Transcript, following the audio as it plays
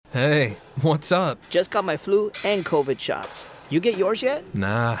Hey, what's up? Just got my flu and COVID shots. You get yours yet?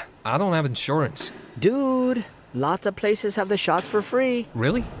 Nah, I don't have insurance. Dude, lots of places have the shots for free.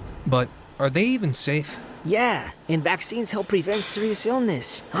 Really? But are they even safe? Yeah, and vaccines help prevent serious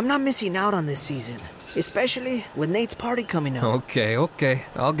illness. I'm not missing out on this season, especially with Nate's party coming up. Okay.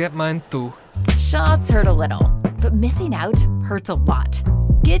 I'll get mine too. Shots hurt a little, but missing out hurts a lot.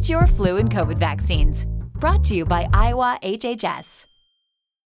 Get your flu and COVID vaccines. Brought to you by Iowa HHS.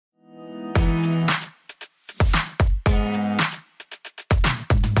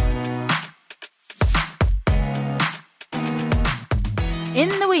 In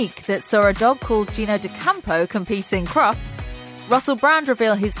the week that saw a dog called Gino D'Acampo compete in Crufts, Russell Brand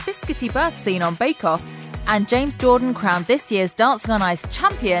revealed his biscuity birth scene on Bake Off, and James Jordan crowned this year's Dancing on Ice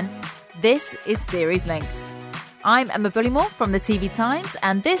champion, this is Series Linked. I'm Emma Bullymore from the TV Times,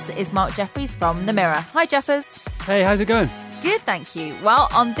 and this is Mark Jeffries from The Mirror. Hi, Jeffers. Hey, how's it going? Good, thank you. Well,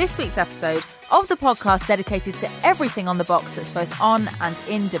 on this week's episode of the podcast dedicated to everything on the box that's both on and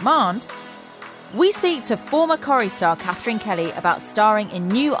in demand, we speak to former Corrie star Catherine Kelly about starring in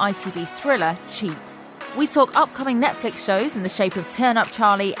new ITV thriller Cheat. We talk upcoming Netflix shows in the shape of Turn Up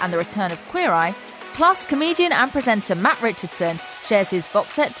Charlie and The Return of Queer Eye. Plus, comedian and presenter Matt Richardson shares his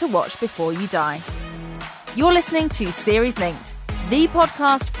box set to watch before you die. You're listening to Series Linked, the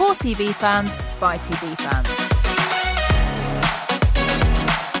podcast for TV fans by TV fans.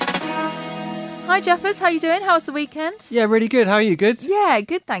 Hi Jeffers, how you doing? How was the weekend? Yeah, really good. How are you? Good? Yeah,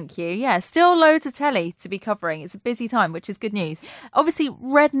 good, thank you. Yeah, still loads of telly to be covering. It's a busy time, which is good news. Obviously,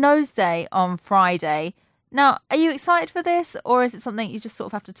 Red Nose Day on Friday. Now, are you excited for this, or is it something you just sort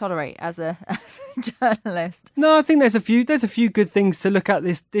of have to tolerate as a journalist? No, I think there's a few good things to look at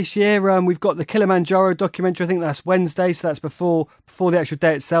this year. We've got the Kilimanjaro documentary. I think that's Wednesday, so that's before the actual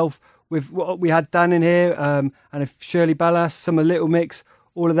day itself. We had Dan in here, and if Shirley Ballas, some of Little Mix,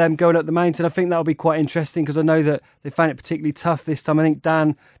 all of them going up the mountain. I think that'll be quite interesting because I know that they found it particularly tough this time. I think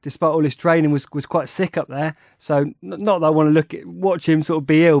Dan, despite all his training, was quite sick up there. So not that I want to watch him sort of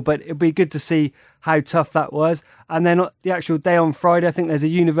be ill, but it'd be good to see how tough that was. And then the actual day on Friday, I think there's a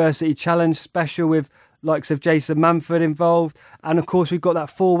University Challenge special with likes of Jason Manford involved. And of course, we've got that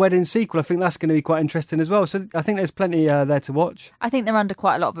 4 Wedding sequel. I think that's going to be quite interesting as well. So I think there's plenty there to watch. I think they're under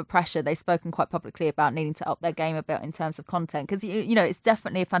quite a lot of pressure. They've spoken quite publicly about needing to up their game a bit in terms of content. Because, you know, it's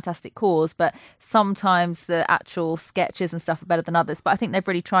definitely a fantastic cause, but sometimes the actual sketches and stuff are better than others. But I think they've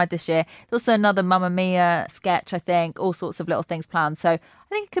really tried this year. There's also another Mamma Mia sketch, I think, all sorts of little things planned. So I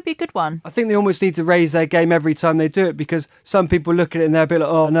think it could be a good one. I think they almost need to raise their game every time they do it because some people look at it and they're a bit like,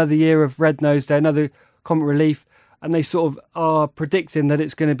 oh, another year of Red Nose Day, another comic relief, and they sort of are predicting that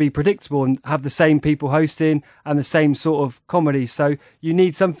it's going to be predictable and have the same people hosting and the same sort of comedy. So you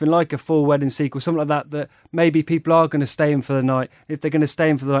need something like a 4 Wedding sequel, something like that maybe people are going to stay in for the night. If they're going to stay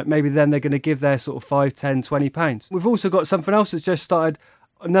in for the night, maybe then they're going to give their sort of £5, £10, £20. We've also got something else that's just started,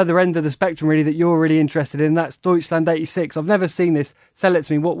 another end of the spectrum really that you're really interested in. That's Deutschland 86. I've never seen this. Sell it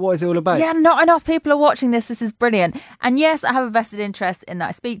to me. What is it all about? Yeah, not enough people are watching this. This is brilliant. And yes, I have a vested interest in that.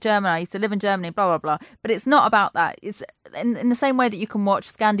 I speak German. I used to live in Germany, blah, blah, blah. But it's not about that. It's in the same way that you can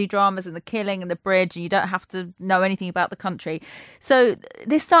watch Scandi dramas and The Killing and The Bridge and you don't have to know anything about the country. So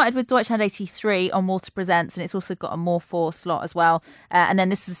this started with Deutschland 83 on Walter Presents, and it's also got a More 4 slot as well. And then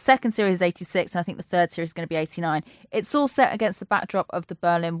this is the second series, 86, and I think the third series is going to be 89. It's all set against the backdrop of the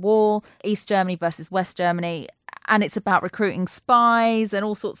Berlin Wall, East Germany versus West Germany, and it's about recruiting spies and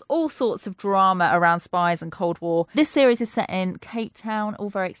all sorts of drama around spies and Cold War. This series is set in Cape Town, all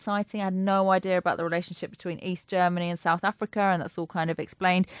very exciting. I had no idea about the relationship between East Germany and South Africa, and that's all kind of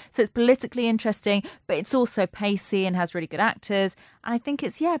explained. So it's politically interesting, but it's also pacey and has really good actors. And I think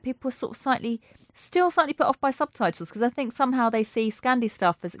it's, people are sort of still slightly put off by subtitles because I think somehow they see Scandi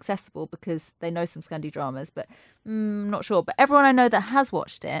stuff as accessible because they know some Scandi dramas, but not sure. But everyone I know that has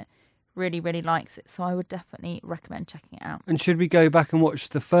watched it really, really likes it. So I would definitely recommend checking it out. And should we go back and watch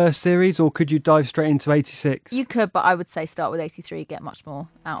the first series or could you dive straight into 86? You could, but I would say start with 83, get much more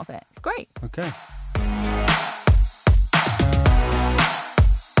out of it. It's great. Okay.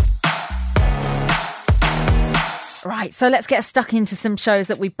 Right, so let's get stuck into some shows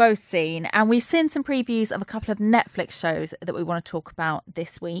that we've both seen. And we've seen some previews of a couple of Netflix shows that we want to talk about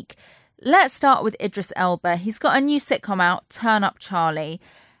this week. Let's start with Idris Elba. He's got a new sitcom out, Turn Up Charlie.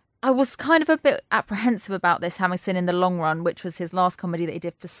 I was kind of a bit apprehensive about this, having seen In the Long Run, which was his last comedy that he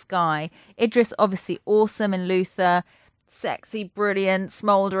did for Sky. Idris, obviously awesome in Luther, sexy, brilliant,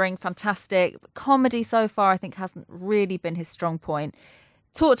 smouldering, fantastic. Comedy so far, I think, hasn't really been his strong point.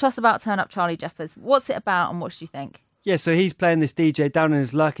 Talk to us about Turn Up Charlie, Jeffers. What's it about and what do you think? Yeah, so he's playing this DJ down in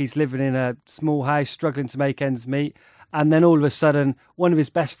his luck. He's living in a small house, struggling to make ends meet. And then all of a sudden, one of his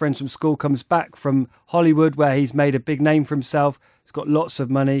best friends from school comes back from Hollywood, where he's made a big name for himself. He's got lots of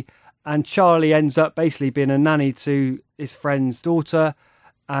money. And Charlie ends up basically being a nanny to his friend's daughter.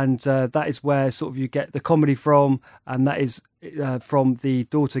 And that is where sort of you get the comedy from. And that is from the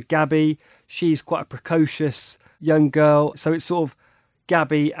daughter, Gabby. She's quite a precocious young girl. So it's sort of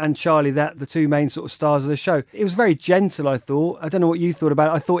Gabby and Charlie, that the two main sort of stars of the show. It was very gentle, I thought. I don't know what you thought about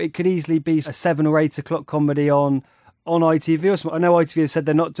it. I thought it could easily be a 7 or 8 o'clock comedy on ITV or something. I know ITV have said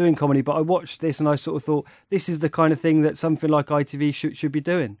they're not doing comedy, but I watched this and I sort of thought this is the kind of thing that something like ITV should be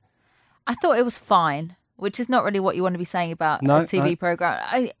doing. I thought it was fine, which is not really what you want to be saying about a TV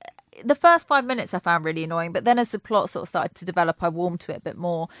programme. The first 5 minutes I found really annoying, but then as the plot sort of started to develop, I warmed to it a bit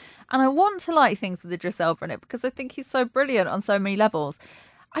more. And I want to like things with Idris Elba in it because I think he's so brilliant on so many levels.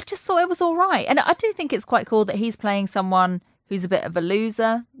 I just thought it was all right. And I do think it's quite cool that he's playing someone who's a bit of a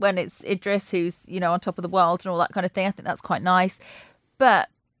loser when it's Idris who's, on top of the world and all that kind of thing. I think that's quite nice. But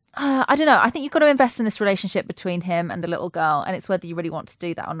I don't know. I think you've got to invest in this relationship between him and the little girl, and it's whether you really want to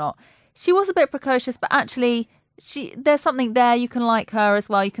do that or not. She was a bit precocious, but actually there's something there. You can like her as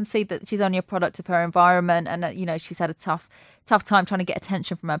well. You can see that she's only a product of her environment, and she's had a tough time trying to get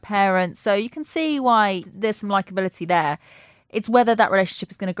attention from her parents. So you can see why there's some likability there. It's whether that relationship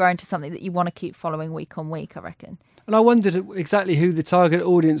is going to grow into something that you want to keep following week on week, I reckon. And I wondered exactly who the target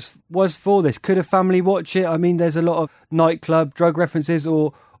audience was for this. Could a family watch it? I mean, there's a lot of nightclub, drug references,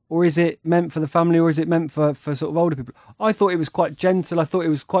 or is it meant for the family, or is it meant for sort of older people? I thought it was quite gentle. I thought it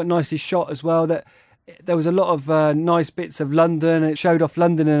was quite nicely shot as well. That there was a lot of nice bits of London. It showed off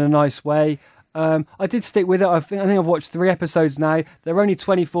London in a nice way. I did stick with it. I think I've watched 3 episodes now. They're only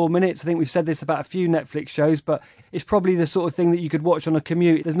 24 minutes. I think we've said this about a few Netflix shows, but it's probably the sort of thing that you could watch on a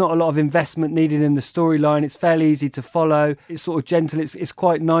commute. There's not a lot of investment needed in the storyline. It's fairly easy to follow. It's sort of gentle. It's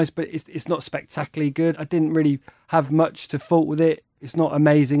quite nice, but it's not spectacularly good. I didn't really have much to fault with it. It's not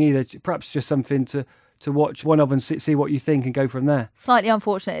amazing either. Perhaps just something to watch one of and see what you think and go from there. Slightly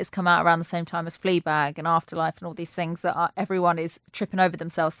unfortunate it's come out around the same time as Fleabag and Afterlife and all these things that everyone is tripping over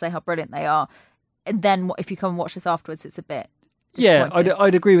themselves to say how brilliant they are. And then if you come and watch this afterwards, it's a bit disappointing.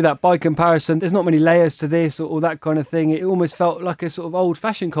 I'd agree with that. By comparison, there's not many layers to this or that kind of thing. It almost felt like a sort of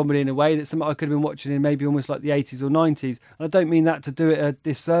old-fashioned comedy in a way, that's something I could have been watching in maybe almost like the 80s or 90s. And I don't mean that to do it a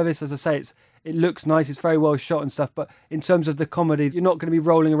disservice. As I say, it looks nice, it's very well shot and stuff, but in terms of the comedy, you're not going to be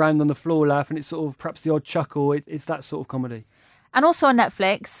rolling around on the floor laughing. It's sort of perhaps the odd chuckle. It's that sort of comedy. And also on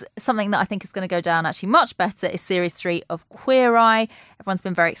Netflix, something that I think is going to go down actually much better is Series 3 of Queer Eye. Everyone's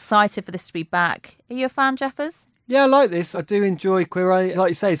been very excited for this to be back. Are you a fan, Jeffers? Yeah, I like this. I do enjoy Queer Eye. Like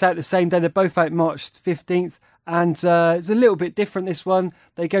you say, it's out the same day. They're both out March 15th. And it's a little bit different, this one.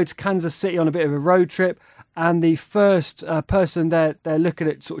 They go to Kansas City on a bit of a road trip. And the first person they're looking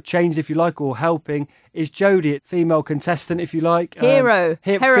at sort of changed, if you like, or helping, is Jodie, female contestant, if you like. Heroine,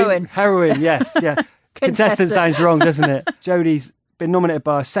 yes, yeah. Contestant sounds wrong, doesn't it? Jodie's been nominated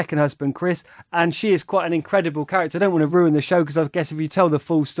by her second husband, Chris, and she is quite an incredible character. I don't want to ruin the show because I guess if you tell the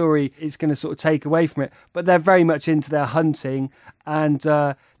full story, it's going to sort of take away from it. But they're very much into their hunting, and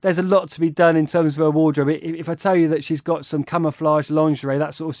there's a lot to be done in terms of her wardrobe. If I tell you that she's got some camouflage lingerie,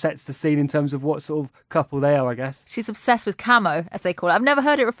 that sort of sets the scene in terms of what sort of couple they are, I guess. She's obsessed with camo, as they call it. I've never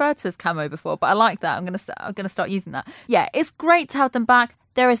heard it referred to as camo before, but I like that. I'm going to start using that. Yeah, it's great to have them back.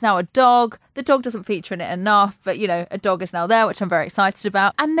 There is now a dog. The dog doesn't feature in it enough, but, a dog is now there, which I'm very excited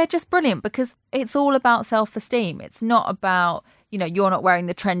about. And they're just brilliant because it's all about self-esteem. It's not about, you're not wearing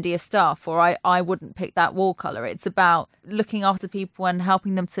the trendiest stuff, or I wouldn't pick that wall colour. It's about looking after people and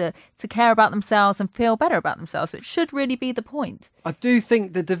helping them to care about themselves and feel better about themselves, which should really be the point. I do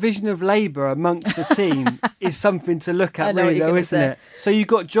think the division of labour amongst the team is something to look at, really, though, isn't it? So you've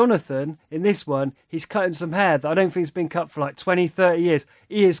got Jonathan in this one. He's cutting some hair that I don't think has been cut for like 20, 30 years.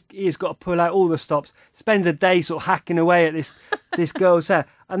 He has got to pull out all the stops, spends a day sort of hacking away at this girl's hair.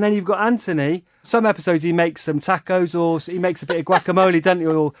 And then you've got Anthony. Some episodes he makes some tacos, or he makes a bit of guacamole, doesn't he?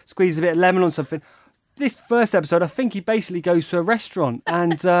 Or squeezes a bit of lemon on something. This first episode, I think he basically goes to a restaurant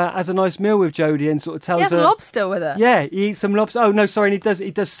and has a nice meal with Jodie and sort of tells her... He has lobster with her. Yeah, he eats some lobster. Oh, no, sorry, and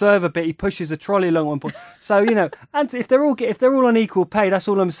he does serve a bit. He pushes a trolley along at one point. So, and if they're all on equal pay, that's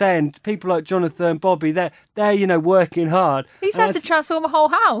all I'm saying. People like Jonathan, Bobby, they're working hard. He's had to transform a whole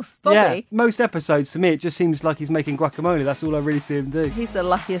house, Bobby. Yeah, most episodes, to me, it just seems like he's making guacamole. That's all I really see him do. He's the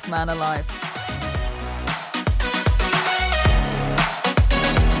luckiest man alive.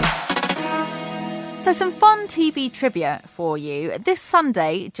 So some fun TV trivia for you. This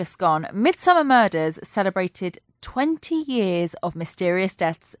Sunday, just gone, Midsummer Murders celebrated 20 years of mysterious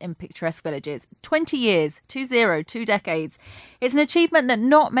deaths in picturesque villages. 20 years, 2 decades. It's an achievement that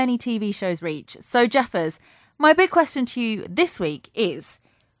not many TV shows reach. So Jeffers, My big question to you this week is,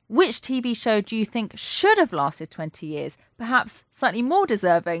 which TV show do you think should have lasted 20 years? Perhaps slightly more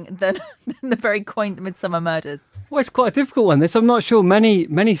deserving than the very quaint Midsummer Murders. Well, it's quite a difficult one, this. I'm not sure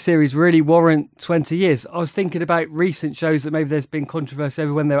many series really warrant 20 years. I was thinking about recent shows that maybe there's been controversy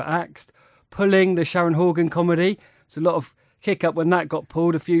over when they were axed. Pulling, the Sharon Horgan comedy. There's a lot of kick-up when that got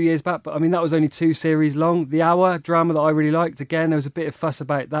pulled a few years back. But, I mean, that was only 2 series long. The Hour, drama that I really liked. Again, there was a bit of fuss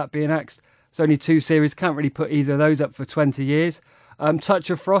about that being axed. It's only 2 series. Can't really put either of those up for 20 years. Touch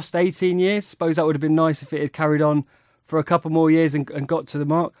of Frost, 18 years. Suppose that would have been nice if it had carried on for a couple more years and got to the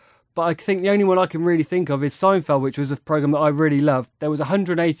mark. But I think the only one I can really think of is Seinfeld, which was a programme that I really loved. There was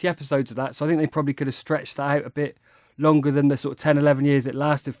 180 episodes of that, so I think they probably could have stretched that out a bit longer than the sort of 10, 11 years it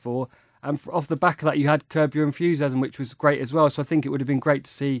lasted for. And off the back of that, you had Curb Your Enthusiasm, which was great as well. So I think it would have been great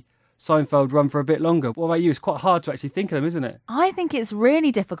to see Seinfeld run for a bit longer. What about you? It's quite hard to actually think of them, isn't it? I think it's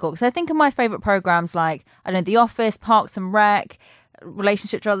really difficult because I think of my favourite programmes like, I don't know, The Office, Parks and Rec,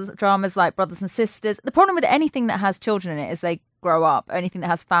 relationship dramas like Brothers and Sisters. The problem with anything that has children in it is they grow up. Anything that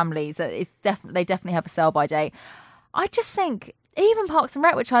has families, they definitely have a sell-by date. I just think even Parks and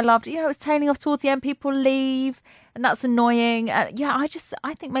Rec, which I loved, it was tailing off towards the end. People leave, and that's annoying. I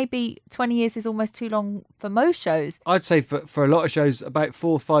think maybe 20 years is almost too long for most shows. I'd say for a lot of shows, about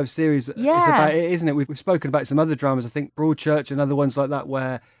 4 or 5 series is about it, isn't it? We've spoken about some other dramas, I think Broadchurch and other ones like that,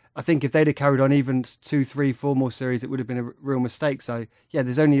 where I think if they'd have carried on even 2, 3, 4 more series, it would have been a real mistake. So, yeah,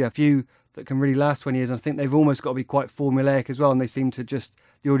 there's only a few that can really last 20 years. And I think they've almost got to be quite formulaic as well. And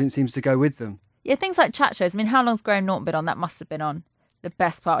the audience seems to go with them. Yeah, things like chat shows. I mean, how long's Graham Norton been on? That must have been on the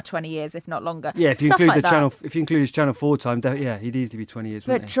best part of 20 years, if not longer. Yeah, if you include his Channel 4 time, he'd easily be 20 years,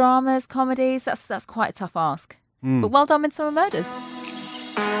 wouldn't he? But dramas, comedies, that's quite a tough ask. But well done, Midsummer Murders.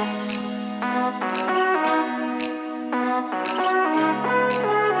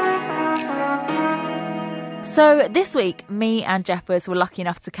 So this week, me and Jeffers were lucky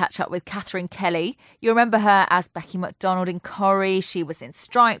enough to catch up with Catherine Kelly. You remember her as Becky McDonald in Corrie. She was in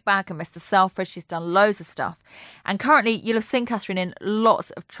Strike Back and Mr. Selfridge. She's done loads of stuff. And currently, you'll have seen Catherine in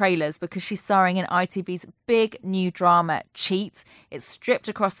lots of trailers because she's starring in ITV's big new drama, Cheat. It's stripped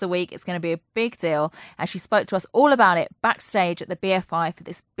across the week. It's going to be a big deal. And she spoke to us all about it backstage at the BFI for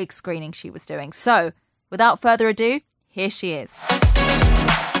this big screening she was doing. So, without further ado, here she is.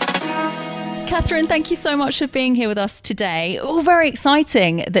 Catherine, thank you so much for being here with us today. All very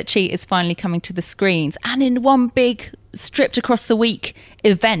exciting that Cheat is finally coming to the screens and in one big stripped across the week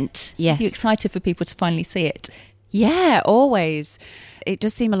event. Yes. Are you excited for people to finally see it? Yeah, always. It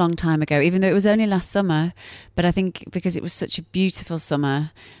does seem a long time ago, even though it was only last summer. But I think because it was such a beautiful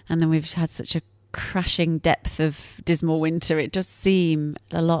summer and then we've had such a crashing depth of dismal winter, it does seem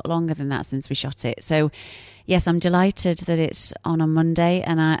a lot longer than that since we shot it. So, yes, I'm delighted that it's on Monday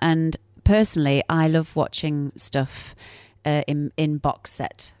and personally, I love watching stuff in box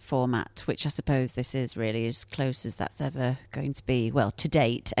set format, which I suppose this is really as close as that's ever going to be. Well, to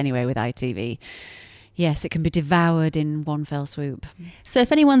date, anyway, with ITV. Yes, it can be devoured in one fell swoop. So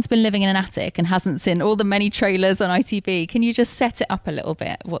if anyone's been living in an attic and hasn't seen all the many trailers on ITV, can you just set it up a little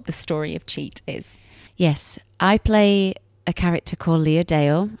bit, what the story of Cheat is? Yes, I play a character called Leah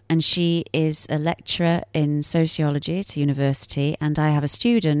Dale, and she is a lecturer in sociology at a university, and I have a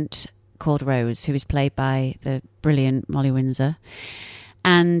student called Rose, who is played by the brilliant Molly Windsor.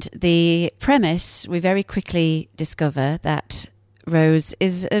 And the premise, we very quickly discover that Rose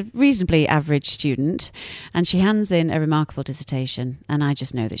is a reasonably average student and she hands in a remarkable dissertation, and I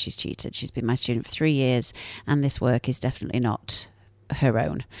just know that she's cheated. She's been my student for 3 years and this work is definitely not her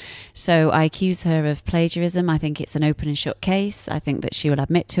own. So I accuse her of plagiarism. I think it's an open and shut case. I think that she will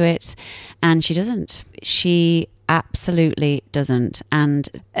admit to it, and she doesn't. She absolutely doesn't. And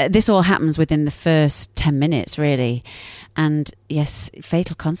this all happens within the first 10 minutes, really. And yes,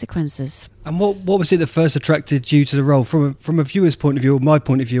 fatal consequences. And what was it that first attracted you to the role? From a viewer's point of view, or my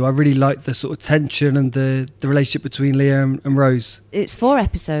point of view, I really liked the sort of tension and the relationship between Leah and Rose. It's 4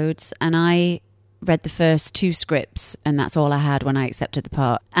 episodes, and I read the first 2 scripts, and that's all I had when I accepted the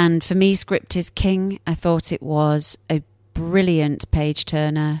part. And for me, script is king. I thought it was a brilliant page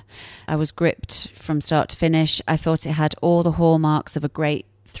turner. I was gripped from start to finish. I thought it had all the hallmarks of a great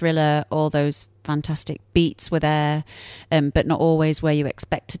thriller. All those fantastic beats were there, but not always where you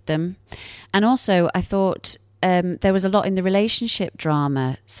expected them. And also, I thought there was a lot in the relationship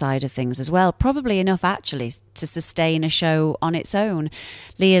drama side of things as well. Probably enough, actually, to sustain a show on its own.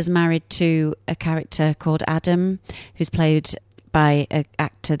 Leah's married to a character called Adam, who's played by an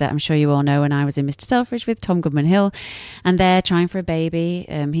actor that I'm sure you all know, and I was in Mr. Selfridge with Tom Goodman-Hill, and they're trying for a baby.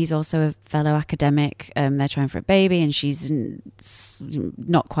 He's also a fellow academic. They're trying for a baby, and she's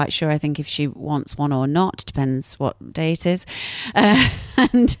not quite sure, I think, if she wants one or not. Depends what day it is.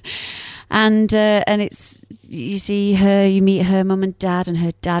 And it's, you see her, you meet her mum and dad, and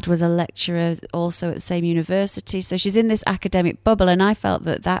her dad was a lecturer also at the same university. So she's in this academic bubble, and I felt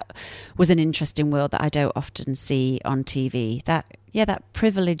that was an interesting world that I don't often see on TV. That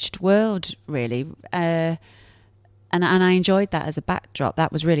privileged world, really. And I enjoyed that as a backdrop.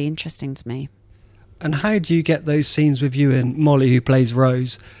 That was really interesting to me. And how do you get those scenes with you and Molly, who plays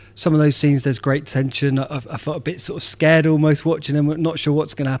Rose? Some of those scenes, there's great tension. I felt a bit sort of scared almost watching them, not sure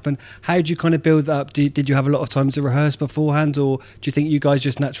what's going to happen. How do you kind of build that up? Did you have a lot of time to rehearse beforehand, or do you think you guys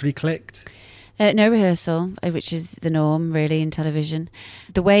just naturally clicked? No rehearsal, which is the norm really in television.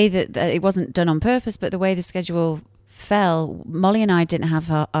 The way that it wasn't done on purpose, but the way the schedule fell, Molly and I didn't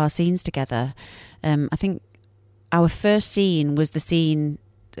have our scenes together. I think our first scene was the scene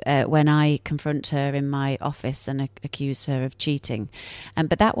when I confront her in my office and accuse her of cheating.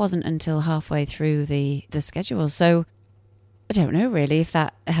 But that wasn't until halfway through the schedule. So I don't know really if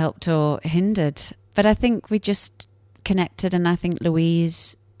that helped or hindered. But I think we just connected, and I think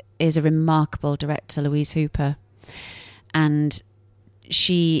Louise is a remarkable director, Louise Hooper. And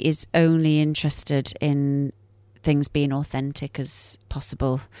she is only interested in things being authentic as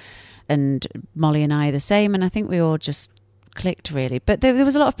possible. And Molly and I are the same, and I think we all just clicked really. But there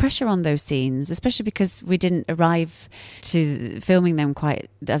was a lot of pressure on those scenes, especially because we didn't arrive to filming them quite,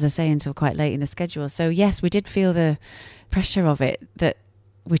 as I say, until quite late in the schedule. So yes, we did feel the pressure of it, that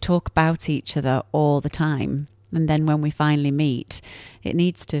we talk about each other all the time, and then when we finally meet, it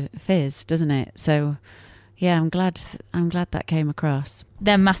needs to fizz, doesn't it? So yeah, I'm glad that came across.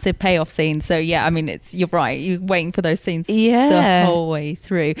 They're massive payoff scenes. So yeah, I mean, you're right. You're waiting for those scenes the whole way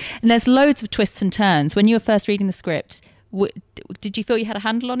through. And there's loads of twists and turns. When you were first reading the script, did you feel you had a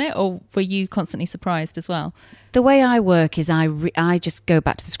handle on it, or were you constantly surprised as well? The way I work is I just go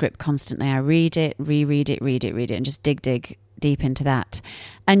back to the script constantly. I read it, reread it, read it, and just dig deep into that.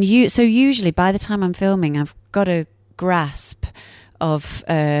 And so usually by the time I'm filming, I've got a grasp of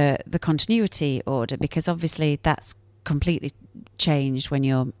the continuity order, because obviously that's completely changed when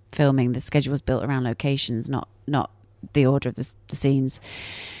you're filming. The schedule was built around locations, not the order of the scenes.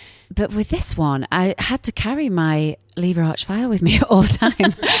 But with this one, I had to carry my Lever Arch file with me all the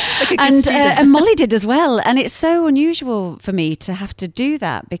time. And Molly did as well. And it's so unusual for me to have to do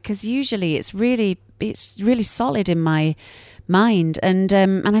that, because usually it's really solid in my mind. And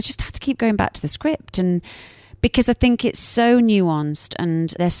I just had to keep going back to the script, and because I think it's so nuanced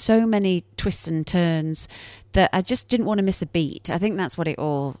and there's so many twists and turns that I just didn't want to miss a beat. I think that's what it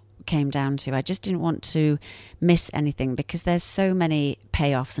all came down to. I just didn't want to miss anything, because there's so many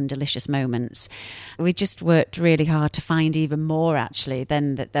payoffs and delicious moments. We just worked really hard to find even more actually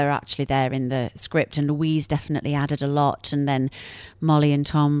than that they're actually there in the script, and Louise definitely added a lot, and then Molly and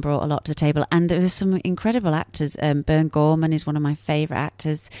Tom brought a lot to the table, and there was some incredible actors. Bern Gorman is one of my favourite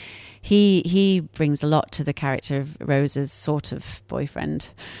actors. He brings a lot to the character of Rose's sort of boyfriend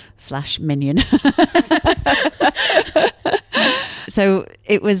 / minion. So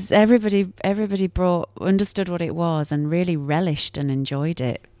it was everybody understood what it was and really relished and enjoyed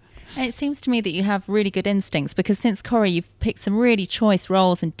it. It seems to me that you have really good instincts, because since Corrie, you've picked some really choice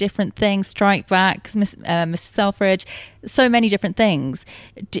roles in different things. Strike Back, Mr. Selfridge, so many different things.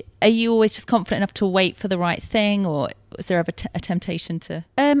 Are you always just confident enough to wait for the right thing, or is there ever a temptation to?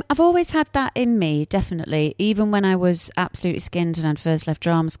 I've always had that in me, definitely. Even when I was absolutely skinned and I'd first left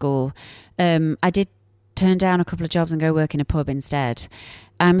drama school, I did turn down a couple of jobs and go work in a pub instead.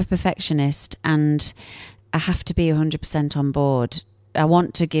 I'm a perfectionist, and I have to be 100% on board. I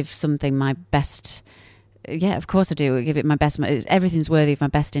want to give something my best. Yeah, of course I do. Give it my best. Everything's worthy of my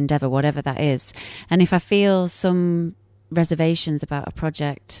best endeavour, whatever that is. And if I feel some reservations about a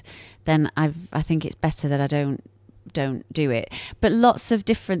project, then I think it's better that I don't do it. But lots of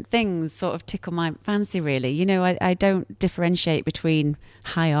different things sort of tickle my fancy, really. You know, I don't differentiate between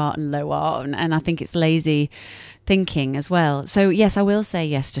high art and low art, and I think it's lazy thinking as well. So yes, I will say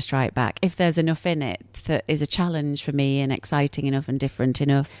yes to Strike Back if there's enough in it that is a challenge for me and exciting enough and different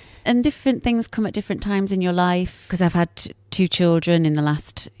enough. And different things come at different times in your life, because I've had 2 children in the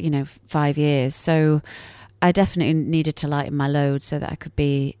last 5 years, so I definitely needed to lighten my load so that I could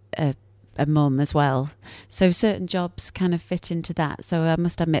be a a mum as well. So certain jobs kind of fit into that. So I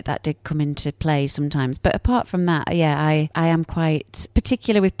must admit that did come into play sometimes. But apart from that, yeah, I am quite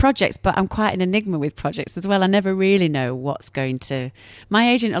particular with projects, but I'm quite an enigma with projects as well. I never really know what's going to... My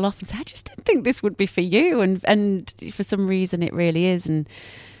agent will often say, I just didn't think this would be for you. And for some reason it really is.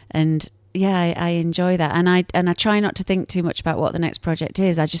 And yeah, I enjoy that. And I try not to think too much about what the next project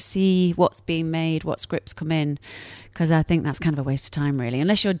is. I just see what's being made, what scripts come in, because I think that's kind of a waste of time, really.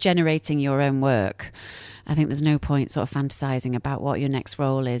 Unless you're generating your own work, I think there's no point sort of fantasizing about what your next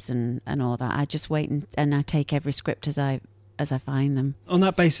role is and all that. I just wait and I take every script as I find them. On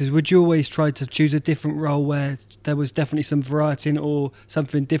that basis, would you always try to choose a different role where there was definitely some variety in it, or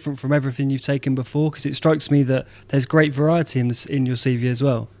something different from everything you've taken before? Because it strikes me that there's great variety in your CV as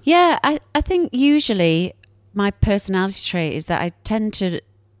well. Yeah, I think usually my personality trait is that I tend to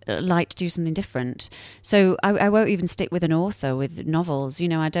like to do something different. So I won't even stick with an author with novels. You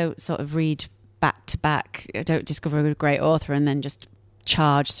know, I don't sort of read back to back. I don't discover a great author and then just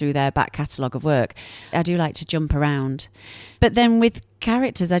charge through their back catalogue of work. I do like to jump around. But then with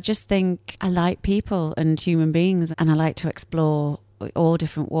characters, I just think I like people and human beings, and I like to explore all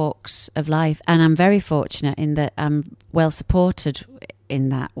different walks of life. And I'm very fortunate in that I'm well supported in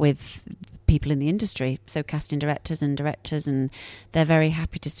that with people in the industry, so casting directors, and they're very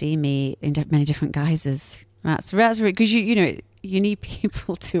happy to see me in many different guises. That's really, because you know, you need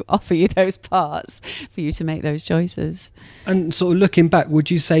people to offer you those parts for you to make those choices. And sort of looking back, would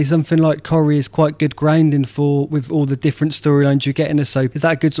you say something like Corrie is quite good grounding for, with all the different storylines you get in a soap? Is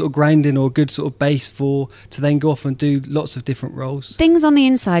that a good sort of grounding or a good sort of base for to then go off and do lots of different roles? Things on the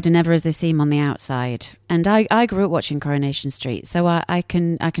inside are never as they seem on the outside. And I grew up watching Coronation Street, so I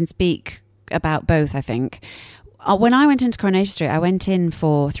can speak about both, I think. When I went into Coronation Street, I went in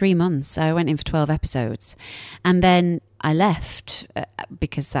for 3 months. I went in for 12 episodes. And then I left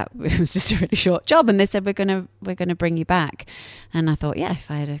because it was just a really short job. And they said, we're gonna bring you back. And I thought, yeah, if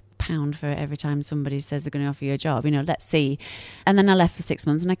I had £1 for every time somebody says they're going to offer you a job, you know, let's see. And then I left for 6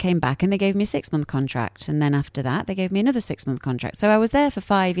 months and I came back and they gave me a 6-month contract. And then after that, they gave me another 6-month contract. So I was there for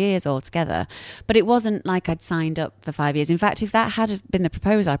 5 years altogether. But it wasn't like I'd signed up for 5 years. In fact, if that had been the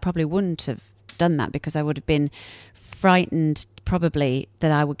proposal, I probably wouldn't have done that, because I would have been frightened probably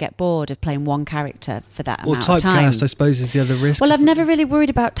that I would get bored of playing one character for that amount of time. Or typecast, I suppose, is the other risk. Well, I've never really worried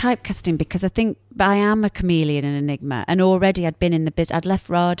about typecasting, because I think I am a chameleon and enigma, and already I'd been in the biz. I'd left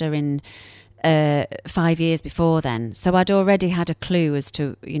RADA in 5 years before then, so I'd already had a clue as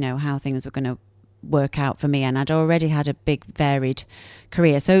to, you know, how things were going to work out for me, and I'd already had a big varied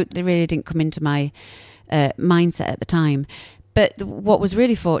career, so it really didn't come into my mindset at the time. But what was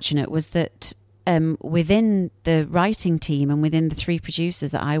really fortunate was that within the writing team and within the 3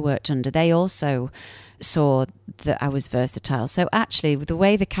 producers that I worked under, they also saw that I was versatile. So actually, the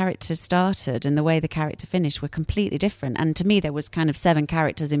way the character started and the way the character finished were completely different. And to me, there was kind of 7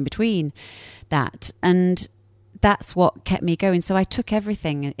 characters in between that. And that's what kept me going. So I took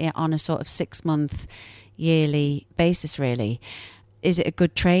everything on a sort of 6-month yearly basis, really. Is it a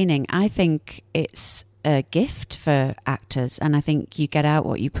good training? I think it's a gift for actors, and I think you get out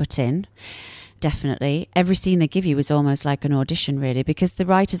what you put in. Definitely. Every scene they give you is almost like an audition, really, because the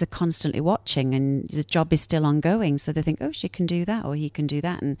writers are constantly watching and the job is still ongoing. So they think, oh, she can do that or he can do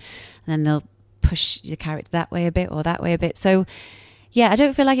that. And then they'll push the character that way a bit or that way a bit. So, yeah, I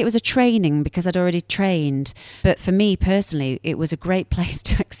don't feel like it was a training because I'd already trained. But for me personally, it was a great place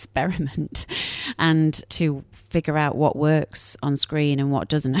to experiment and to figure out what works on screen and what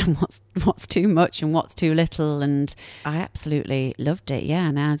doesn't, and what's too much and what's too little. And I absolutely loved it, yeah.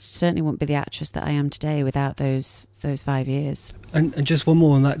 And I certainly wouldn't be the actress that I am today without those 5 years. And just one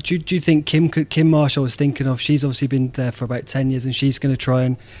more on that. Do you think Kim Marshall was thinking of, she's obviously been there for about 10 years and she's going to try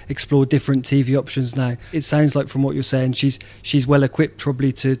and explore different TV options now. It sounds like from what you're saying, she's well equipped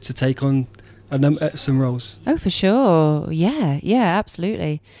probably to take on some roles. Oh, for sure. Yeah,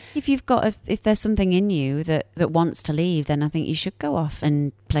 absolutely. If there's something in you that wants to leave, then I think you should go off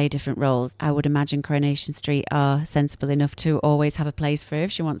and play different roles. I would imagine Coronation Street are sensible enough to always have a place for her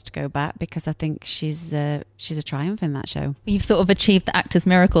if she wants to go back, because I think she's a triumph in that show. You've sort of achieved the actor's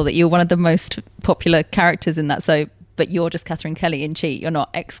miracle that you're one of the most popular characters in that soap, but you're just Catherine Kelly in Cheat. You're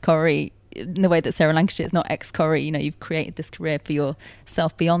not ex-Corrie in the way that Sarah Lancashire is not ex-Corrie. You know, you've created this career for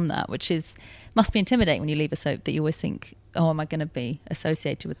yourself beyond that, which must be intimidating when you leave a soap, that you always think, oh, am I going to be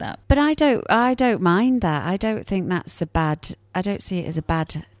associated with that? But I don't mind that. I don't think that's I don't see it as a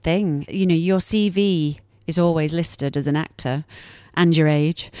bad thing. You know, your CV is always listed as an actor and your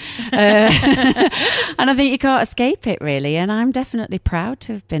age. And I think you can't escape it, really. And I'm definitely proud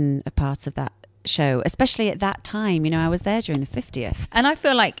to have been a part of that show, especially at that time. I was there during the 50th. And I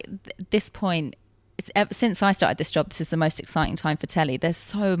feel like this point, since I started this job, this is the most exciting time for telly. There's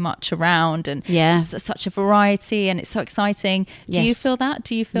so much around, and such a variety, and it's so exciting. Do you feel that?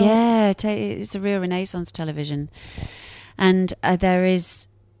 Do you feel? Yeah, it's a real renaissance television, and there is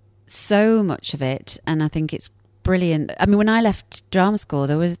so much of it, and I think it's brilliant. I mean, when I left drama school,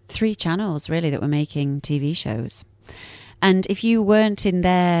 there were 3 channels really that were making TV shows, and if you weren't in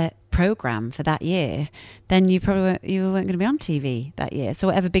their program for that year, then you weren't going to be on TV that year. So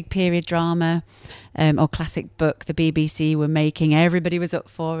whatever big period drama or classic book the BBC were making, everybody was up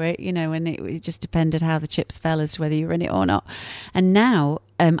for it, and it just depended how the chips fell as to whether you were in it or not. And now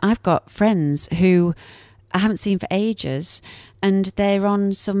I've got friends who I haven't seen for ages, and they're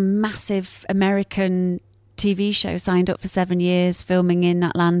on some massive American TV show, signed up for 7 years, filming in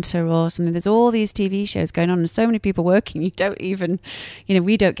Atlanta or something. There's all these TV shows going on and so many people working. You don't even,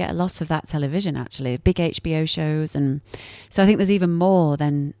 we don't get a lot of that television, actually, big HBO shows. And so I think there's even more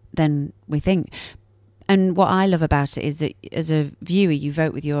than we think. And what I love about it is that as a viewer, you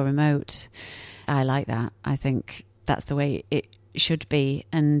vote with your remote. I like that. I think that's the way it should be.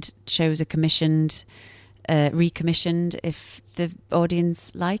 And shows are commissioned, recommissioned if the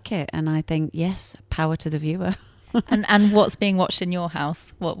audience like it, and I think yes, power to the viewer. and what's being watched in your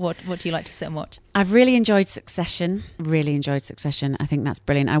house? What do you like to sit and watch? I've really enjoyed Succession. I think that's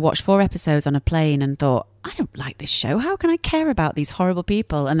brilliant. I watched 4 episodes on a plane and thought, I don't like this show. How can I care about these horrible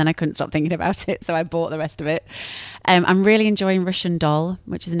people? And then I couldn't stop thinking about it, so I bought the rest of it. I'm really enjoying Russian Doll,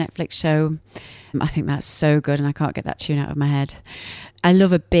 which is a Netflix show. I think that's so good, and I can't get that tune out of my head. I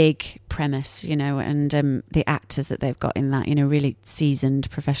love a big premise, and the actors that they've got in that, really seasoned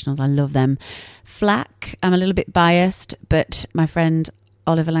professionals. I love them. Flack, I'm a little bit biased, but my friend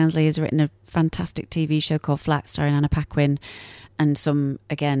Oliver Lansley has written a fantastic TV show called Flack, starring Anna Paquin, and some,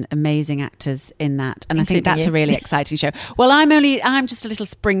 again, amazing actors in that. And I think that's a really exciting show. Well, I'm just a little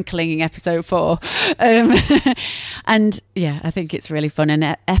sprinkling in episode 4. And yeah, I think it's really fun.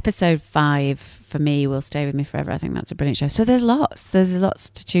 And episode 5 for me will stay with me forever. I think that's a brilliant show. So there's lots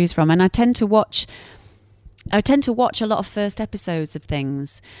to choose from. And I tend to watch a lot of first episodes of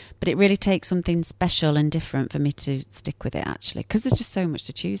things, but it really takes something special and different for me to stick with it, actually, because there's just so much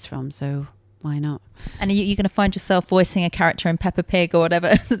to choose from. So why not? And are you going to find yourself voicing a character in Peppa Pig or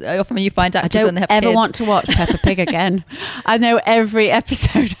whatever? Often you find actors when they have kids. I don't ever want to watch Peppa Pig again. I know every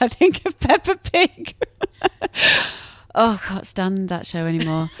episode I think of Peppa Pig. Oh, I can't stand that show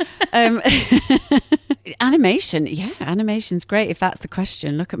anymore. Animation, animation's great if that's the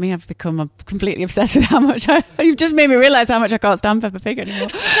question. Look at me, I've become completely obsessed with how much you've just made me realise how much I can't stand Peppa Pig anymore.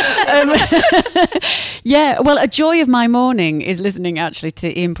 Well, a joy of my morning is listening actually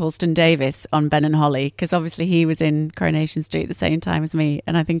to Ian Poulston Davis on Ben and Holly, because obviously he was in Coronation Street at the same time as me,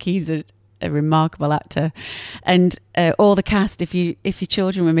 and I think he's a remarkable actor. And all the cast, if your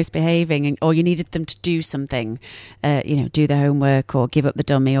children were misbehaving or you needed them to do something, do the homework or give up the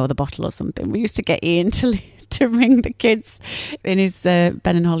dummy or the bottle or something, we used to get Ian to ring the kids in his Ben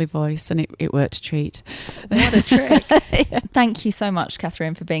and Holly voice, and it worked a treat. What a trick. Yeah. Thank you so much,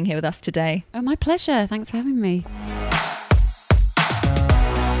 Catherine, for being here with us today. Oh, my pleasure. Thanks for having me.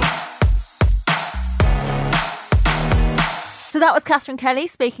 So that was Catherine Kelly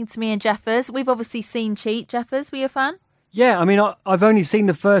speaking to me and Jeffers. We've obviously seen Cheat. Jeffers, were you a fan? Yeah, I mean, I've only seen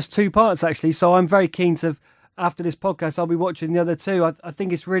the first 2 parts, actually, so I'm very keen to, after this podcast, I'll be watching the other 2. I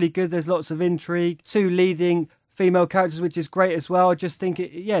think it's really good. There's lots of intrigue, 2 leading female characters, which is great as well. I just think,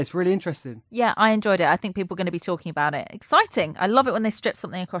 it's really interesting. Yeah, I enjoyed it. I think people are going to be talking about it. Exciting. I love it when they strip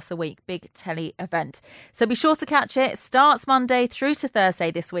something across a week. Big telly event. So be sure to catch it. It starts Monday through to Thursday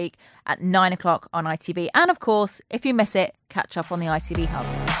this week at 9 o'clock on ITV. And of course, if you miss it, catch up on the ITV Hub.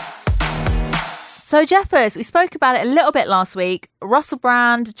 So Jeffers, we spoke about it a little bit last week. Russell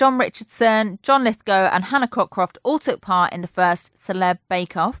Brand, John Richardson, John Lithgow and Hannah Cockcroft all took part in the first Celeb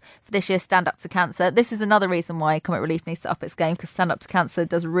Bake Off for this year's Stand Up to Cancer. This is another reason why Comic Relief needs to up its game, because Stand Up to Cancer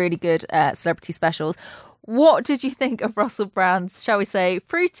does really good celebrity specials. What did you think of Russell Brand's, shall we say,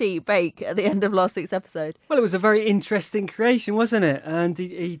 fruity bake at the end of last week's episode? Well, it was a very interesting creation, wasn't it? And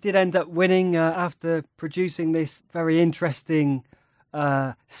he did end up winning after producing this very interesting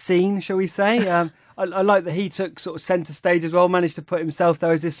scene, shall we say. I like that he took sort of centre stage as well, managed to put himself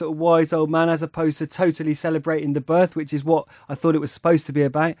there as this sort of wise old man, as opposed to totally celebrating the birth, which is what I thought it was supposed to be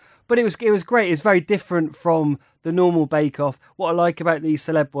about. But it was great. It's very different from the normal Bake Off. What I like about these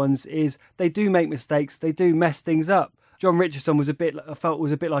celeb ones is they do make mistakes, they do mess things up. John Richardson was I felt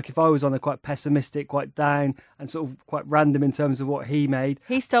was a bit like if I was on there, quite pessimistic, quite down, and sort of quite random in terms of what he made.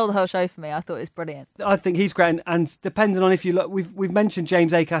 He stole the whole show for me. I thought it was brilliant. I think he's great, and depending on if you look, we've mentioned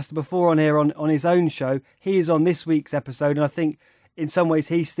James Acaster before on here on his own show. He is on this week's episode, and I think in some ways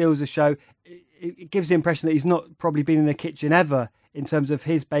he steals the show. It gives the impression that he's not probably been in the kitchen ever in terms of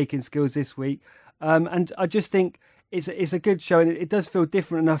his baking skills this week. And I just think it's a good show, and it does feel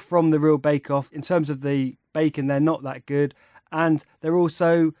different enough from the real Bake Off. In terms of the bacon, they're not that good, and they're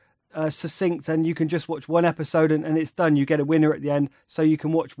also succinct, and you can just watch one episode and it's done. You get a winner at the end, so you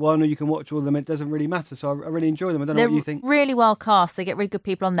can watch one or you can watch all of them. It doesn't really matter. So I really enjoy them. I don't know what you think. They're really well cast. They get really good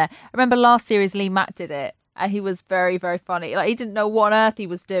people on there. I remember last series Lee Mack did it, and he was very, very funny. Like, he didn't know what on earth he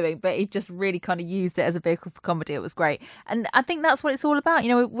was doing, but he just really kind of used it as a vehicle for comedy. It was great. And I think that's what it's all about. You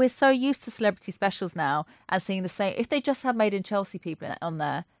know, we're so used to celebrity specials now and seeing the same. If they just had Made in Chelsea people on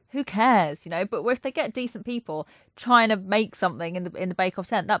there, who cares, you know? But if they get decent people trying to make something in the Bake Off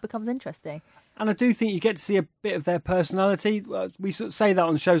tent, that becomes interesting. And I do think you get to see a bit of their personality. We sort of say that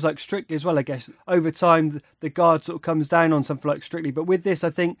on shows like Strictly as well, I guess. Over time, the guard sort of comes down on something like Strictly. But with this, I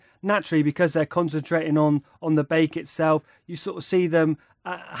think, naturally, because they're concentrating on the bake itself, you sort of see them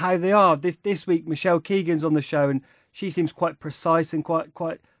how they are. This week, Michelle Keegan's on the show, and she seems quite precise and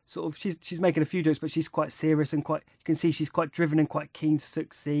quite sort of, she's making a few jokes, but she's quite serious and you can see she's quite driven and quite keen to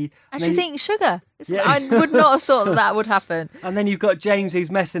succeed. And she's eating sugar. I would not have thought that would happen. And then you've got James,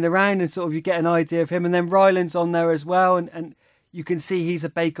 who's messing around, and sort of you get an idea of him. And then Ryland's on there as well, and you can see he's a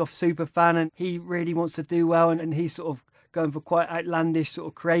Bake Off super fan, and he really wants to do well, and he's sort of going for quite outlandish sort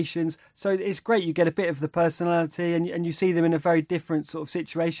of creations. So it's great. You get a bit of the personality, and you see them in a very different sort of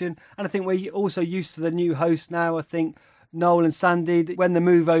situation. And I think we're also used to the new host now. I think Noel and Sandy, when the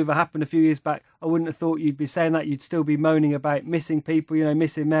move over happened a few years back, I wouldn't have thought you'd be saying that. You'd still be moaning about missing people, you know,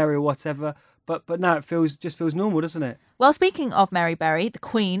 missing Mary or whatever. But now it just feels normal, doesn't it? Well, speaking of Mary Berry, the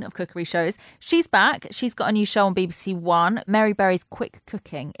queen of cookery shows, she's back. She's got a new show on BBC One, Mary Berry's Quick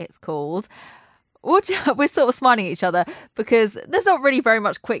Cooking, it's called. We're sort of smiling at each other because there's not really very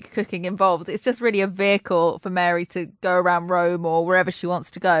much quick cooking involved. It's just really a vehicle for Mary to go around Rome or wherever she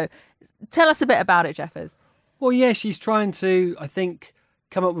wants to go. Tell us a bit about it, Jeffers. Well, yeah, she's trying to, I think,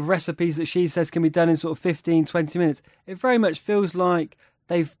 come up with recipes that she says can be done in sort of 15, 20 minutes. It very much feels like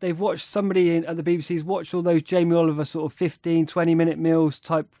they've watched somebody at the BBC's watched all those Jamie Oliver sort of 15, 20-minute meals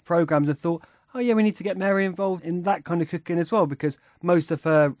type programmes and thought, oh yeah, we need to get Mary involved in that kind of cooking as well, because most of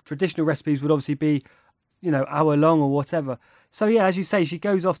her traditional recipes would obviously be, you know, hour long or whatever. So yeah, as you say, she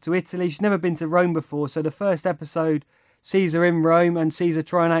goes off to Italy. She's never been to Rome before, so the first episode sees her in Rome and sees her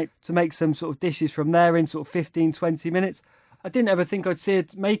trying out to make some sort of dishes from there in sort of 15, 20 minutes. I didn't ever think I'd see her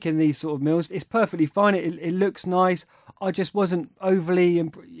making these sort of meals. It's perfectly fine. It looks nice. I just wasn't overly...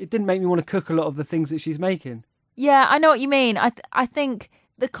 It didn't make me want to cook a lot of the things that she's making. Yeah, I know what you mean. I think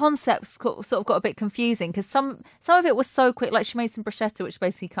the concepts sort of got a bit confusing because some of it was so quick. Like she made some bruschetta, which is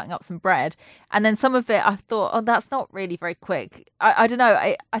basically cutting up some bread. And then some of it I thought, oh, that's not really very quick. I don't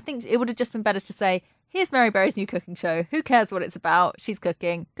know. I think it would have just been better to say, here's Mary Berry's new cooking show. Who cares what it's about? She's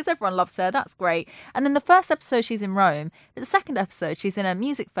cooking because everyone loves her. That's great. And then the first episode, she's in Rome. But the second episode, she's in a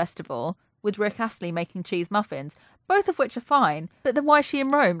music festival with Rick Astley making cheese muffins, both of which are fine. But then why is she in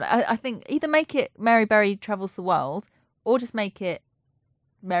Rome? I think either make it Mary Berry travels the world or just make it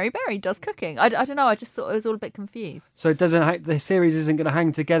Mary Berry does cooking. I don't know. I just thought it was all a bit confused. So it doesn't. The series isn't going to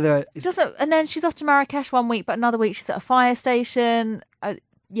hang together. And then she's off to Marrakesh one week, but another week she's at a fire station.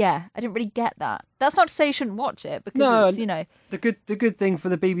 Yeah, I didn't really get that. That's not to say you shouldn't watch it because it's, you know. The good thing for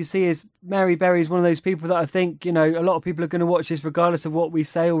the BBC is Mary Berry is one of those people that I think, you know, a lot of people are going to watch this regardless of what we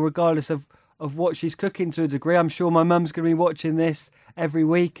say or regardless of what she's cooking to a degree. I'm sure my mum's going to be watching this every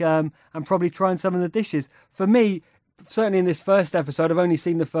week and probably trying some of the dishes. For me, certainly in this first episode, I've only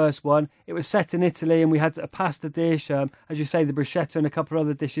seen the first one. It was set in Italy and we had a pasta dish, as you say, the bruschetta and a couple of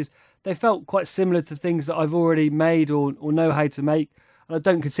other dishes. They felt quite similar to things that I've already made or know how to make. And I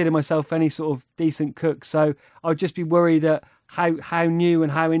don't consider myself any sort of decent cook, so I'd just be worried at how new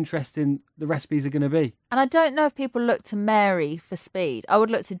and how interesting the recipes are going to be. And I don't know if people look to Mary for speed. I would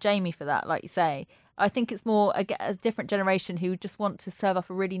look to Jamie for that, like you say. I think it's more a different generation who just want to serve up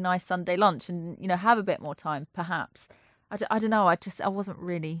a really nice Sunday lunch and, you know, have a bit more time, perhaps. I don't know. I wasn't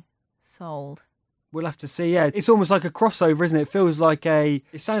really sold. We'll have to see. Yeah, it's almost like a crossover, isn't it? It feels like it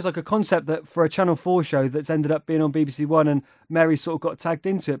sounds like a concept that for a Channel 4 show that's ended up being on BBC One, and Mary sort of got tagged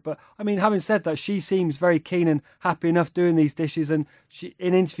into it. But I mean, having said that, she seems very keen and happy enough doing these dishes. And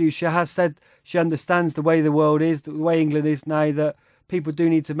in interviews, she has said she understands the way the world is, the way England is now, that people do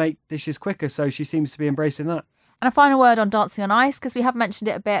need to make dishes quicker. So she seems to be embracing that. And a final word on Dancing on Ice, because we have mentioned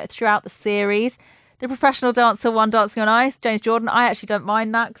it a bit throughout the series. The professional dancer won Dancing on Ice, James Jordan. I actually don't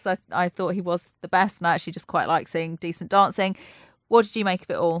mind that because I thought he was the best, and I actually just quite like seeing decent dancing. What did you make of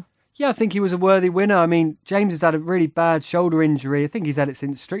it all? Yeah, I think he was a worthy winner. I mean, James has had a really bad shoulder injury. I think he's had it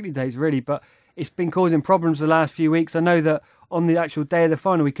since Strictly days, really, but it's been causing problems the last few weeks. I know that on the actual day of the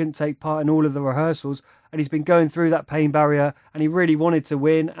final, he couldn't take part in all of the rehearsals, and he's been going through that pain barrier, and he really wanted to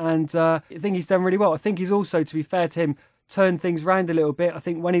win, and I think he's done really well. I think he's also, to be fair to him, turned things around a little bit. I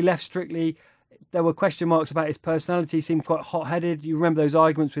think when he left Strictly, there were question marks about his personality. He seemed quite hot-headed. You remember those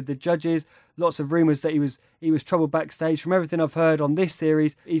arguments with the judges, lots of rumours that he was troubled backstage. From everything I've heard on this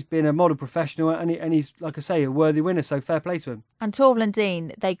series, he's been a model professional, and he's, like I say, a worthy winner, so fair play to him. And Torvill and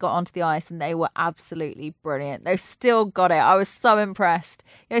Dean, they got onto the ice and they were absolutely brilliant. They still got it. I was so impressed.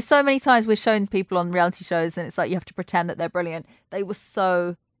 You know, so many times we're showing people on reality shows and it's like you have to pretend that they're brilliant. They were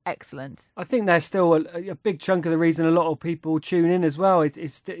so excellent. I think they're still a big chunk of the reason a lot of people tune in as well.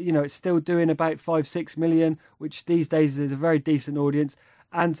 It's still doing about 5-6 million, which these days is a very decent audience.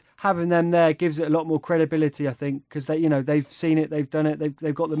 And having them there gives it a lot more credibility, I think, because they've seen it, they've done it,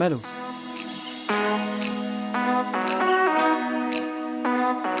 they've got the medals.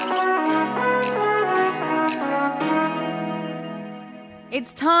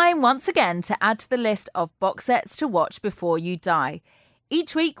 It's time once again to add to the list of box sets to watch before you die.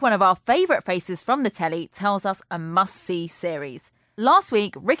 Each week, one of our favourite faces from the telly tells us a must-see series. Last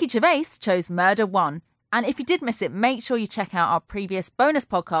week, Ricky Gervais chose Murder One. And if you did miss it, make sure you check out our previous bonus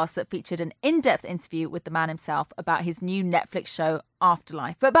podcast that featured an in-depth interview with the man himself about his new Netflix show,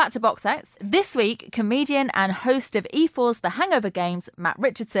 Afterlife. But back to box sets. This week, comedian and host of E4's The Hangover Games, Matt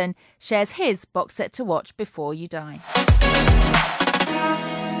Richardson, shares his box set to watch before you die.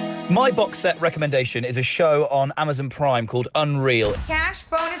 My box set recommendation is a show on Amazon Prime called Unreal. Cash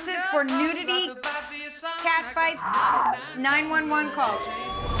bonuses for nudity, cat fights, 911 calls.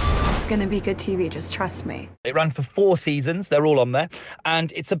 It's going to be good TV, just trust me. It ran for 4 seasons, they're all on there,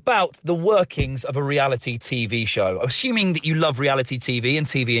 and it's about the workings of a reality TV show. Assuming that you love reality TV and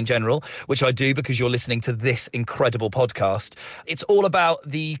TV in general, which I do because you're listening to this incredible podcast, it's all about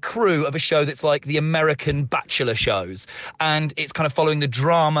the crew of a show that's like the American Bachelor shows, and it's kind of following the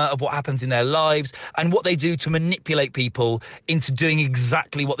drama of what happens in their lives and what they do to manipulate people into doing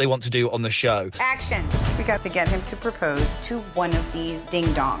exactly what they want to do on the show. Action. We got to get him to propose to one of these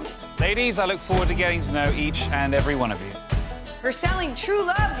ding-dongs. Ladies, I look forward to getting to know each and every one of you. We're selling true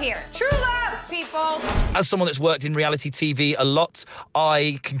love here. True love, people. As someone that's worked in reality TV a lot,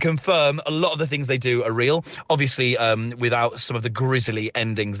 I can confirm a lot of the things they do are real. Obviously, without some of the grisly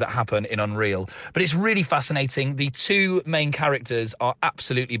endings that happen in Unreal. But it's really fascinating. The 2 main characters are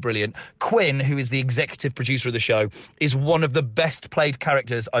absolutely brilliant. Quinn, who is the executive producer of the show, is one of the best played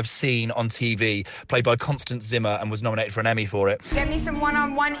characters I've seen on TV, played by Constance Zimmer, and was nominated for an Emmy for it. Get me some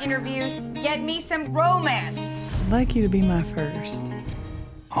one-on-one interviews. Get me some romance. I'd like you to be my first.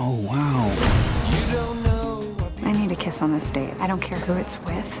 Oh, wow. I need a kiss on this date. I don't care who it's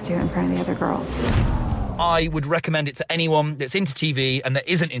with. Do it in front of the other girls. I would recommend it to anyone that's into TV and that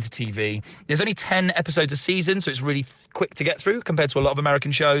isn't into TV. There's only 10 episodes a season, so it's really quick to get through compared to a lot of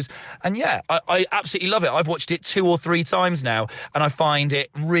American shows. And yeah, I absolutely love it. I've watched it 2 or 3 times now, and I find it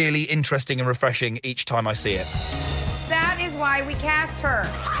really interesting and refreshing each time I see it. That is why we cast her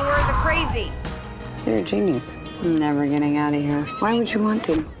for the crazy. You're a genius. I'm never getting out of here. Why would you want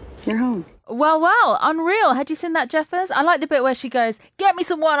to? You're home. Well, Unreal. Had you seen that, Jeffers? I like the bit where she goes, get me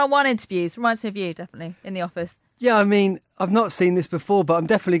some one-on-one interviews. Reminds me of you, definitely, in The Office. Yeah, I mean, I've not seen this before, but I'm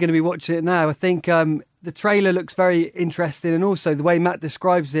definitely going to be watching it now. I think the trailer looks very interesting, and also the way Matt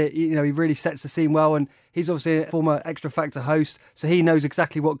describes it, he really sets the scene well, and he's obviously a former Extra Factor host, so he knows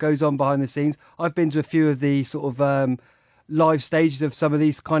exactly what goes on behind the scenes. I've been to a few of the sort of live stages of some of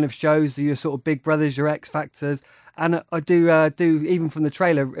these kind of shows, your sort of Big Brothers, your X Factors, and I do even from the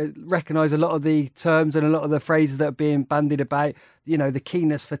trailer recognise a lot of the terms and a lot of the phrases that are being bandied about. The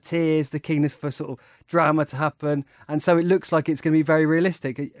keenness for tears, the keenness for sort of drama to happen, and so it looks like it's going to be very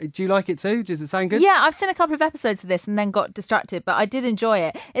realistic. Do you like it too? Does it sound good? Yeah, I've seen a couple of episodes of this and then got distracted, but I did enjoy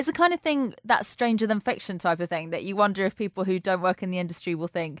it. It's the kind of thing that's stranger than fiction type of thing that you wonder if people who don't work in the industry will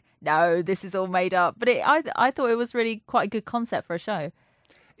think, no, this is all made up. But I thought it was really quite a good concept for a show.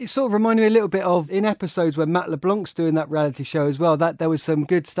 It sort of reminded me a little bit of in episodes when Matt LeBlanc's doing that reality show as well. That there was some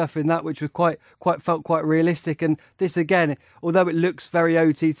good stuff in that which was felt quite realistic. And this again, although it looks very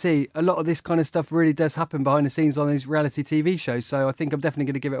OTT, a lot of this kind of stuff really does happen behind the scenes on these reality TV shows. So I think I'm definitely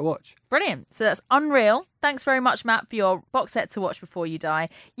going to give it a watch. Brilliant. So that's Unreal. Thanks very much, Matt, for your box set to watch before you die.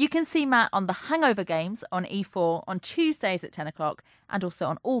 You can see Matt on The Hangover Games on E4 on Tuesdays at 10 o'clock and also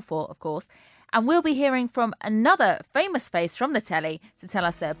on All 4, of course. And we'll be hearing from another famous face from the telly to tell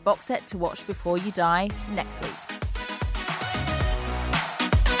us their box set to watch before you die next week.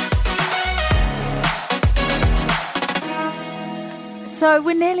 So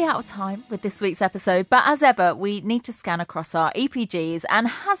we're nearly out of time with this week's episode, but as ever, we need to scan across our EPGs and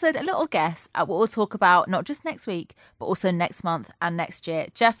hazard a little guess at what we'll talk about not just next week, but also next month and next year.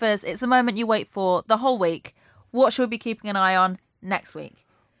 Jeffers, it's the moment you wait for the whole week. What should we be keeping an eye on next week?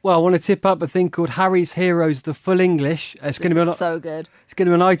 Well, I want to tip up a thing called Harry's Heroes, the full English. It's going to be so good. It's going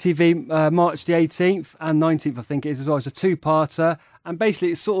to be on ITV March the 18th and 19th, I think it is as well. It's a two-parter. And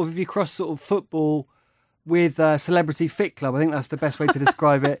basically, it's sort of, if you cross sort of football with Celebrity Fit Club, I think that's the best way to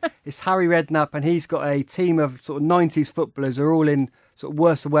describe it. It's Harry Redknapp, and he's got a team of sort of 90s footballers who are all in sort of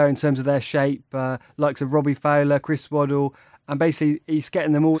worse for wear in terms of their shape, likes of Robbie Fowler, Chris Waddle, and basically he's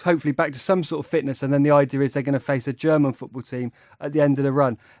getting them all hopefully back to some sort of fitness, and then the idea is they're going to face a German football team at the end of the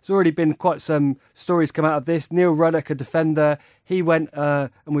run. There's already been quite some stories come out of this. Neil Ruddock, a defender, he went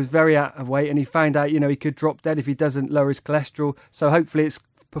and was very out of weight, and he found out, he could drop dead if he doesn't lower his cholesterol. So hopefully it's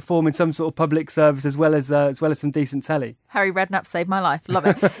performing some sort of public service as well as some decent telly. Harry Redknapp saved my life. Love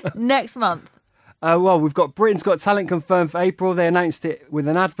it. Next month. Well, we've got Britain's Got Talent confirmed for April. They announced it with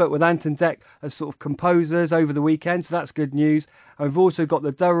an advert with Ant and Dec as sort of composers over the weekend, so that's good news. And we've also got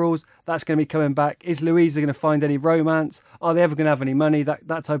the Durrells. That's going to be coming back. Is Louisa going to find any romance? Are they ever going to have any money?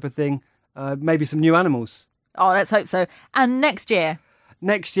 That type of thing. Maybe some new animals. Oh, let's hope so. And next year?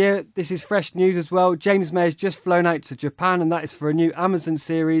 Next year, this is fresh news as well. James Mayer's just flown out to Japan, and that is for a new Amazon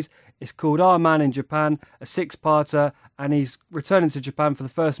series. It's called Our Man in Japan, a 6-parter, and he's returning to Japan for the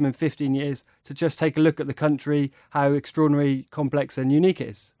first time in 15 years to just take a look at the country, how extraordinary, complex and unique it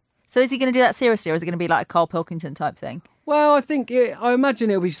is. So is he going to do that seriously, or is it going to be like a Carl Pilkington type thing? Well, I imagine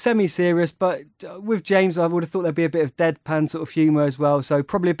it'll be semi-serious, but with James, I would have thought there'd be a bit of deadpan sort of humour as well, so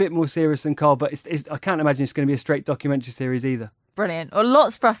probably a bit more serious than Carl, but I can't imagine it's going to be a straight documentary series either. Brilliant. Well,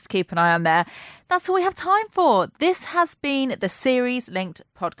 lots for us to keep an eye on there. That's all we have time for. This has been the Series Linked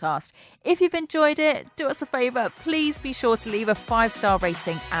podcast. If you've enjoyed it, do us a favour. Please be sure to leave a 5-star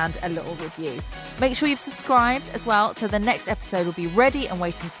rating and a little review. Make sure you've subscribed as well, so the next episode will be ready and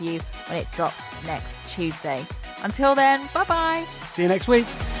waiting for you when it drops next Tuesday. Until then, bye-bye. See you next week.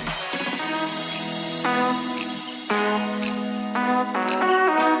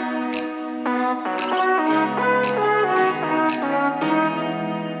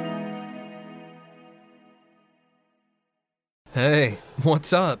 Hey,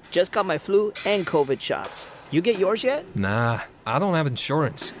 what's up? Just got my flu and COVID shots. You get yours yet? Nah, I don't have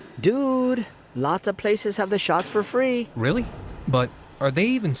insurance. Dude, lots of places have the shots for free. Really? But are they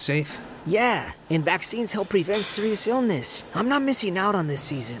even safe? Yeah, and vaccines help prevent serious illness. I'm not missing out on this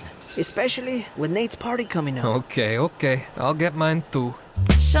season, especially with Nate's party coming up. Okay. I'll get mine too.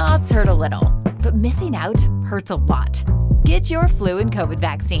 Shots hurt a little, but missing out hurts a lot. Get your flu and COVID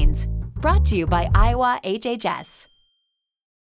vaccines. Brought to you by Iowa HHS.